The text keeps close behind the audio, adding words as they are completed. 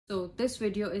So this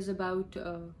video is about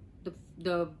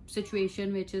the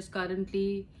situation which is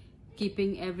currently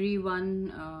keeping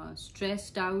everyone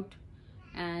stressed out,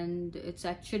 and it's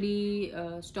actually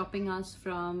stopping us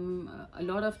from a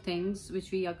lot of things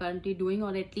which we are currently doing,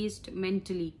 or at least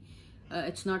mentally.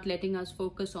 It's not letting us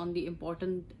focus on the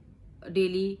important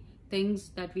daily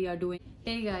things that we are doing.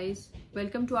 Hey guys,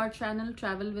 welcome to our channel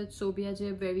Travel with Sobia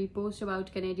Jib, where we post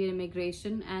about Canadian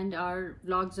immigration and our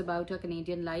vlogs about our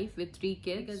Canadian life with 3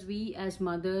 kids. Because we as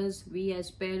mothers, we as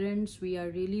parents, we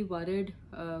are really worried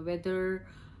whether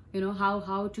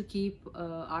how to keep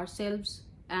ourselves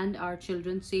and our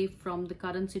children safe from the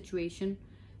current situation,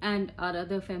 and our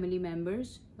other family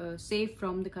members safe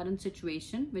from the current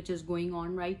situation which is going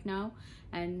on right now,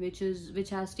 and which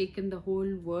has taken the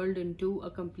whole world into a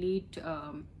complete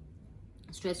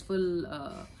stressful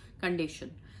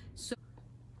condition. So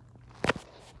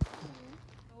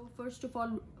first of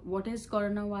all, what is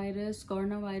coronavirus?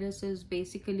 Coronavirus is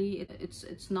basically,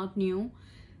 it's not new.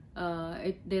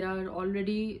 There are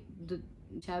already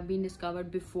which have been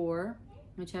discovered before,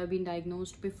 which have been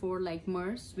diagnosed before, like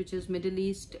MERS, which is Middle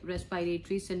East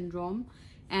Respiratory Syndrome,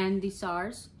 and the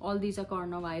SARS. All these are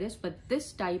coronavirus, but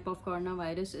this type of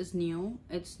coronavirus is new.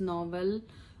 It's novel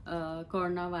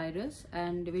coronavirus,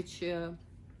 and which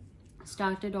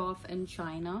started off in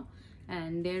China,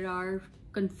 and there are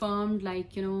confirmed,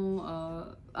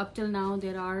 up till now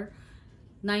there are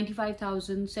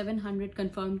 95,700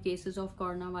 confirmed cases of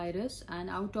coronavirus,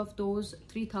 and out of those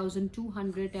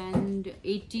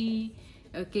 3,280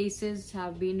 cases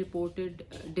have been reported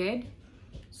dead.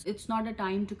 It's not a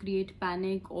time to create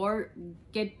panic or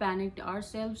get panicked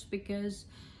ourselves, because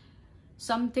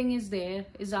something is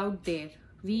out there.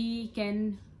 We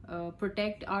can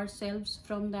protect ourselves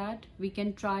from that. We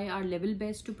can try our level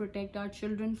best to protect our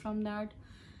children from that,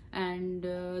 and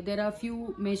there are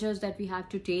few measures that we have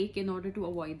to take in order to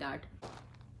avoid that.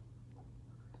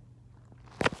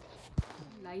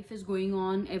 Life is going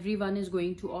on, everyone is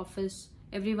going to office,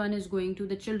 everyone is going to,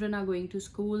 the children are going to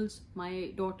schools.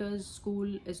 My daughter's school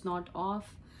is not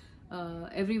off.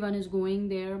 Everyone is going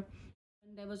there.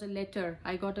 There was a letter,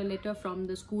 I got a letter from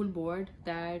the school board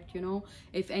that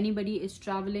if anybody is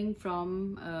traveling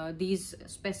from these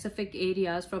specific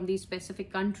areas, from these specific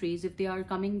countries, if they are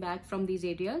coming back from these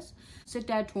areas, sit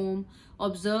at home,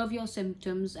 observe your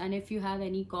symptoms, and if you have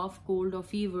any cough, cold or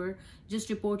fever, just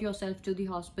report yourself to the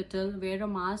hospital. Wear a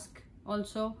mask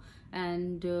also,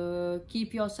 and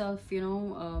keep yourself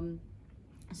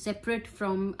separate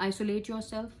from, isolate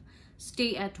yourself.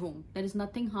 Stay at home. There is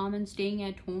nothing harm in staying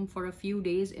at home for a few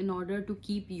days in order to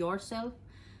keep yourself,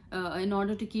 in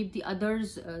order to keep the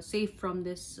others safe from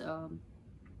this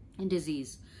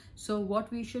disease. So what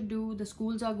we should do, the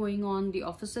schools are going on, the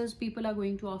offices, people are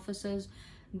going to offices,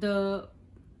 the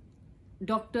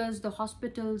doctors, the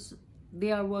hospitals,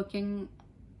 they are working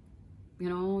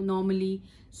normally.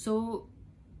 So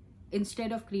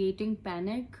instead of creating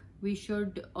panic, we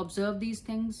should observe these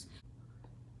things.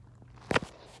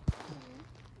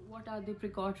 What are the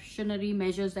precautionary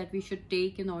measures that we should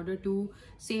take in order to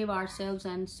save ourselves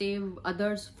and save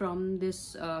others from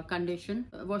this condition?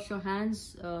 Wash your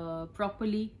hands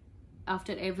properly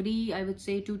after every, I would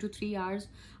say, 2 to 3 hours,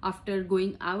 after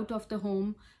going out of the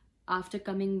home, after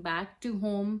coming back to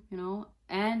home,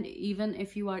 and even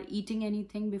if you are eating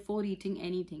anything, before eating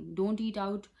anything. Don't eat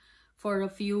out for a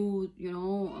few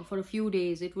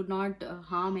days. It would not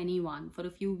harm anyone. For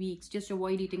a few weeks, just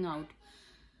avoid eating out.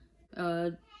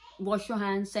 Wash your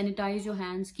hands, sanitize your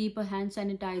hands, keep a hand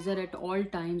sanitizer at all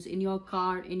times, in your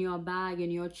car, in your bag,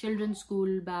 in your children's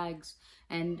school bags,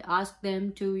 and ask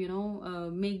them to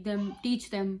teach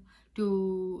them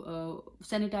to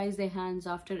sanitize their hands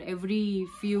after every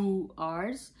few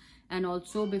hours, and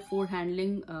also before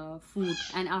handling food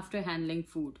and after handling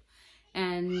food.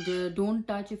 And don't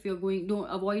touch, if you're going, don't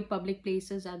avoid public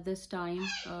places at this time.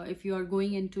 If you are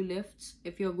going into lifts,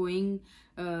 if you're going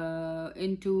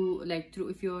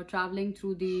if you're traveling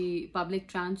through the public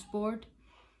transport,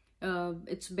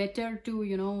 it's better to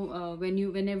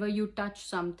whenever you touch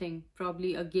something,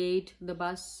 probably a gate, the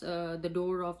bus, the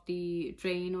door of the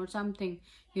train or something,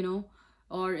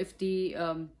 or if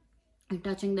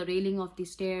touching the railing of the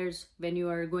stairs when you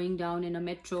are going down in a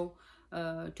metro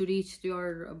to reach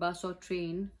your bus or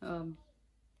train,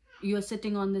 you're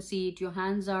sitting on the seat, your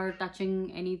hands are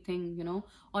touching anything,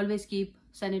 always keep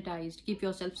sanitized, keep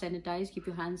yourself sanitized, keep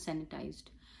your hands sanitized.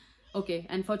 Okay,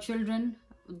 and for children,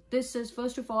 this is,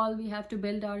 first of all, we have to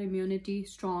build our immunity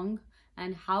strong.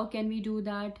 And how can we do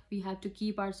that? We have to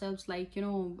keep ourselves,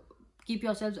 keep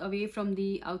yourselves away from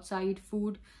the outside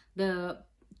food, the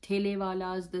thele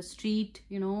walas, the street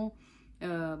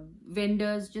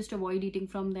vendors, just avoid eating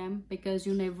from them, because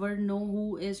you never know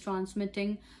who is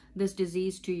transmitting this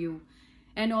disease to you.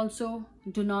 And also,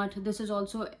 do not, this is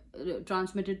also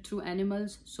transmitted through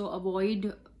animals, so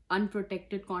avoid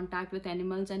unprotected contact with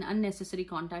animals and unnecessary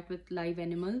contact with live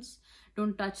animals.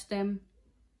 Don't touch them.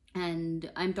 And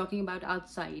I'm talking about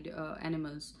outside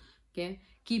animals. Okay,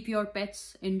 keep your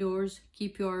pets indoors,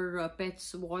 keep your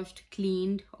pets washed,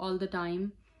 cleaned all the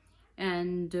time.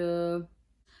 And to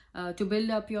build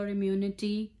up your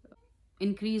immunity,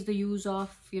 increase the use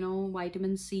of, you know,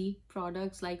 vitamin C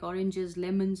products like oranges,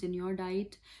 lemons in your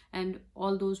diet, and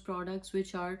all those products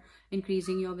which are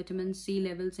increasing your vitamin C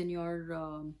levels in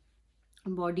your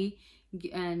body.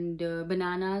 And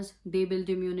bananas, they build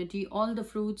immunity. All the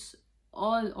fruits,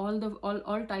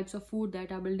 all types of food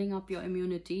that are building up your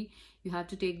immunity, you have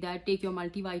to take that. Take your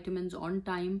multivitamins on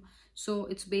time. So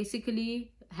it's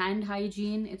basically hand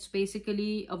hygiene, it's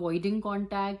basically avoiding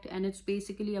contact, and it's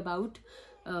basically about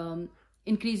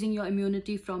increasing your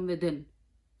immunity from within,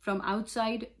 from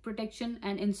outside protection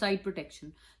and inside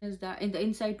protection. Is that in the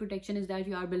inside protection is that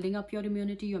you are building up your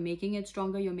immunity, you're making it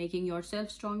stronger, you're making yourself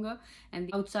stronger. And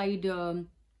the outside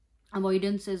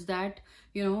avoidance is that,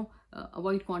 you know,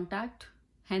 avoid contact,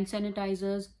 hand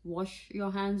sanitizers, wash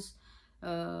your hands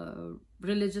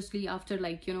religiously after,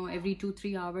 like, you know, every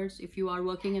 2-3 hours. If you are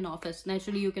working in office,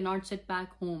 naturally you cannot sit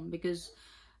back home, because,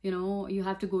 you know, you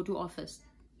have to go to office,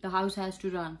 the house has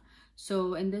to run.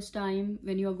 So in this time,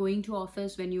 when you are going to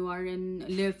office, when you are in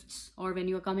lifts, or when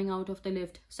you are coming out of the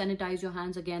lift, sanitize your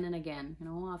hands again and again, you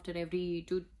know, after every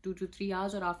 2 to 3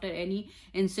 hours, or after any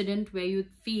incident where you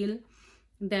feel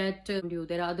that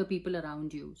there are other people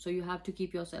around you. So you have to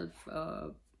keep yourself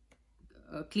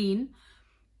clean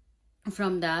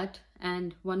from that.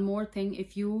 And one more thing,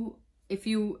 if you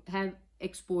have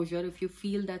exposure, if you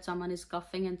feel that someone is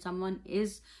coughing and someone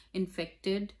is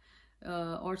infected,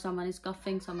 or someone is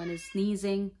coughing, someone is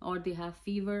sneezing, or they have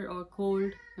fever or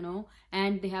cold, you know,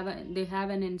 and they have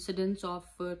an incidence of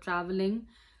traveling,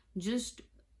 just,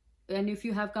 and if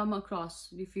you have come across,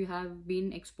 if you have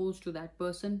been exposed to that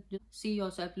person, just see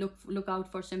yourself, look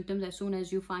out for symptoms. As soon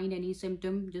as you find any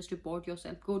symptom, just report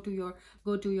yourself. Go to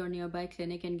your nearby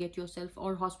clinic and get yourself,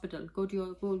 or hospital, go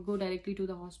directly to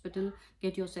the hospital,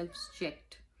 get yourself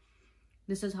checked.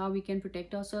 This is how we can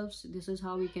protect ourselves. This is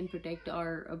how we can protect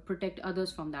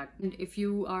others from that. And if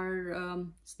you are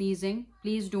sneezing,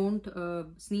 please don't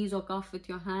sneeze or cough with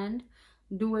your hand.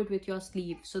 Do it with your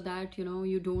sleeve, so that, you know,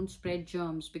 you don't spread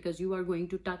germs, because you are going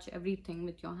to touch everything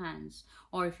with your hands,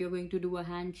 or if you're going to do a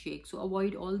handshake. So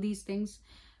avoid all these things,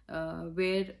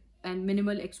 and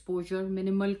minimal exposure,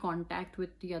 minimal contact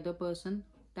with the other person.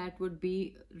 That would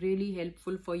be really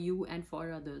helpful for you and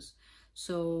for others.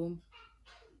 So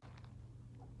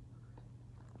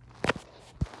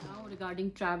now,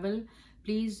 regarding travel,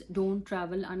 please don't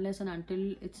travel unless and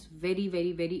until it's very,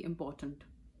 very, very important.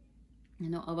 You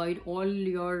know, avoid all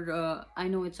your I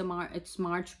know it's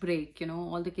March break, you know,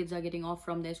 all the kids are getting off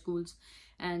from their schools,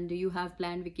 and you have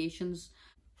planned vacations.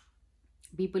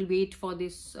 People wait for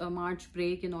this March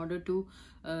break in order to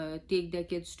take their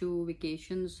kids to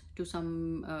vacations, to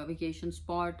some vacation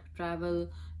spot, travel,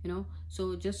 you know.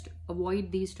 So just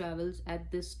avoid these travels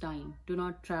at this time. Do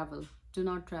not travel,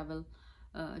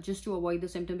 just to avoid the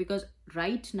symptom, because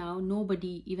right now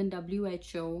nobody, even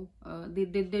WHO,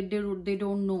 they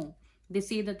don't know. They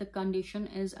say that the condition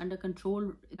is under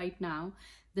control right now.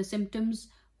 The symptoms,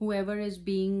 whoever is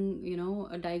being, you know,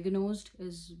 diagnosed,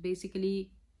 is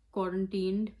basically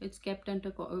quarantined. It's kept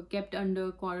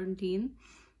under quarantine.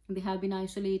 They have been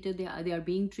isolated. They are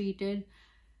being treated.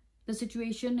 The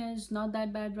situation is not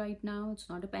that bad right now. It's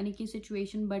not a panicky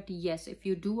situation. But yes, if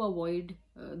you do avoid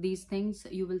these things,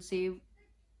 you will save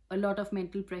a lot of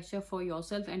mental pressure for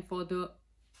yourself and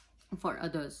for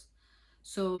others.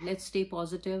 So let's stay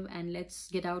positive and let's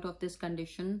get out of this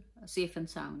condition safe and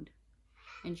sound,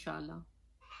 inshallah.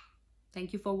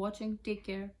 Thank you for watching. Take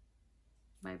care.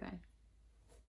 Bye bye.